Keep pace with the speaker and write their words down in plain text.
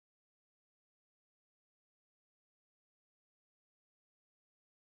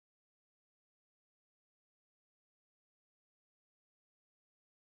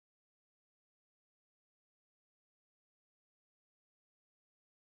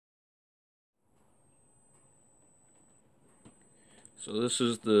So this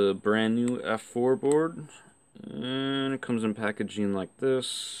is the brand new F4 board, and it comes in packaging like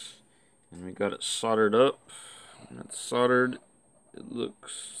this, and we got it soldered up. When it's soldered, it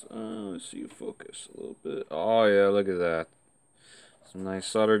looks, let's see, focus a little bit. Oh yeah, look at that. Some nice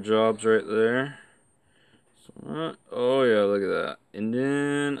solder jobs right there. So, oh yeah, look at that. And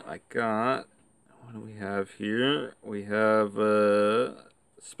then I got, what do we have here? We have a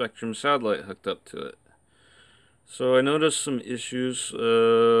Spectrum satellite hooked up to it. So I noticed some issues with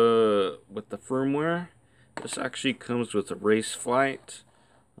the firmware. This actually comes with a Raceflight,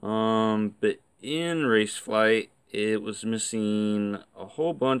 but in Raceflight it was missing a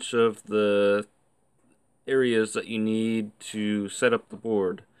whole bunch of the areas that you need to set up the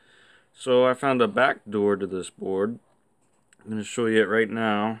board. So I found a back door to this board. I'm going to show you it right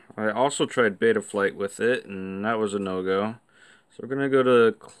now. I also tried Betaflight with it, and that was a no-go. So we're going to go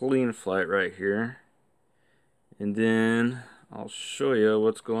to CleanFlight right here. And then I'll show you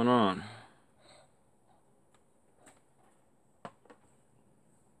what's going on.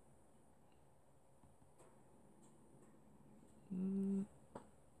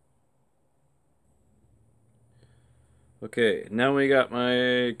 Okay, now we got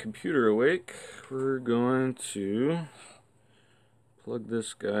my computer awake. We're going to plug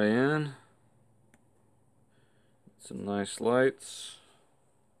this guy in. Some nice lights.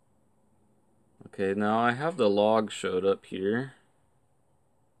 Okay, now I have the log showed up here.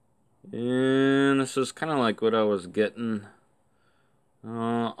 And this is kind of like what I was getting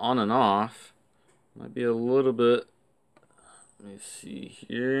on and off. Might be a little bit, let me see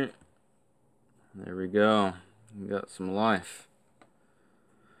here. There we go. We got some life.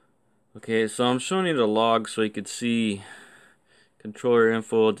 Okay, so I'm showing you the log so you could see controller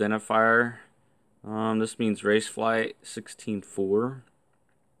info identifier. This means Raceflight 16.4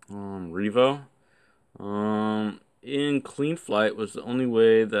 Revo. In CleanFlight was the only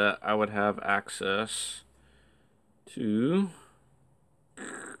way that I would have access to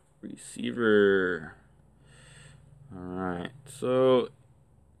receiver. Alright, so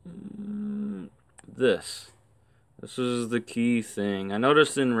this is the key thing. I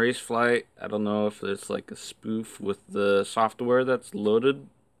noticed in Raceflight, I don't know if it's like a spoof with the software that's loaded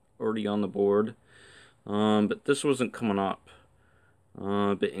already on the board, but this wasn't coming up.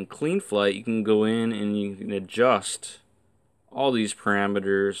 But in CleanFlight, you can go in and you can adjust all these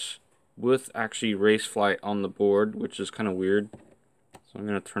parameters with actually Raceflight on the board, which is kind of weird. So I'm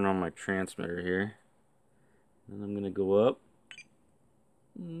going to turn on my transmitter here, and I'm going to go up.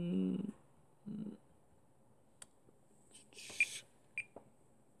 And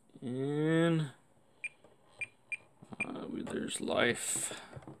there's life.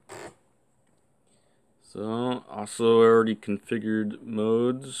 So also already configured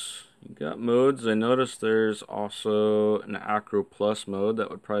modes. You got modes. I noticed there's also an Acro Plus mode that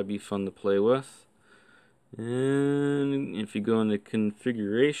would probably be fun to play with. And if you go into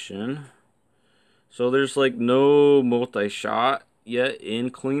configuration, so there's like no multi-shot yet in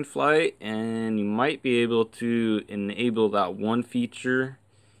CleanFlight, and you might be able to enable that one feature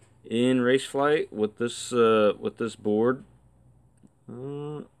in Raceflight with this board.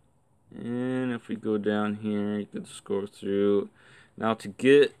 And if we go down here, you can just go through. Now to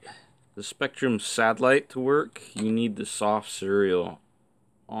get the Spectrum satellite to work, you need the soft serial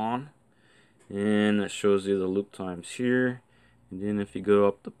on, and it shows you the loop times here. And then if you go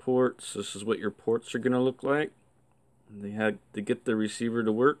up the ports, this is what your ports are going to look like. They had to get the receiver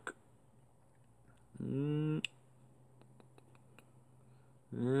to work. Let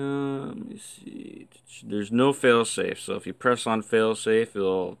me see. There's no failsafe, so if you press on failsafe,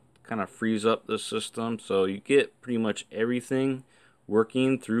 it'll kind of freeze up the system. So you get pretty much everything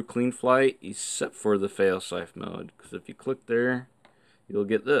working through CleanFlight except for the failsafe mode. Because if you click there, you'll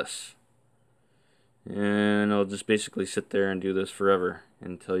get this, and it'll just basically sit there and do this forever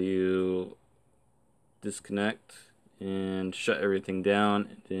until you disconnect and shut everything down,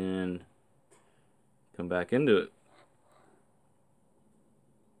 and then come back into it.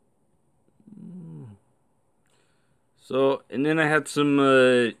 So, and then I had some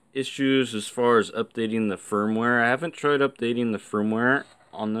issues as far as updating the firmware. I haven't tried updating the firmware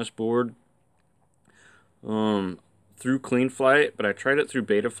on this board through CleanFlight, but I tried it through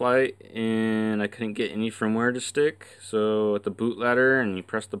Betaflight and I couldn't get any firmware to stick. So at the boot ladder, and you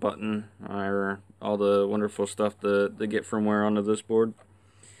press the button, all the wonderful stuff to get firmware onto this board.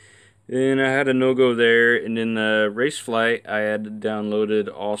 And I had a no-go there. And in the Raceflight, I had downloaded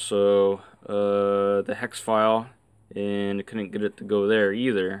also the hex file, and I couldn't get it to go there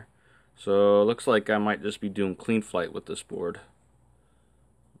either. So it looks like I might just be doing CleanFlight with this board.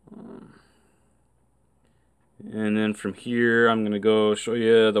 And then from here, I'm going to go show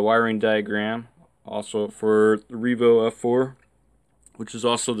you the wiring diagram, also for the Revo F4, which is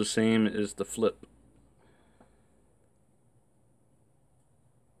also the same as the Flip.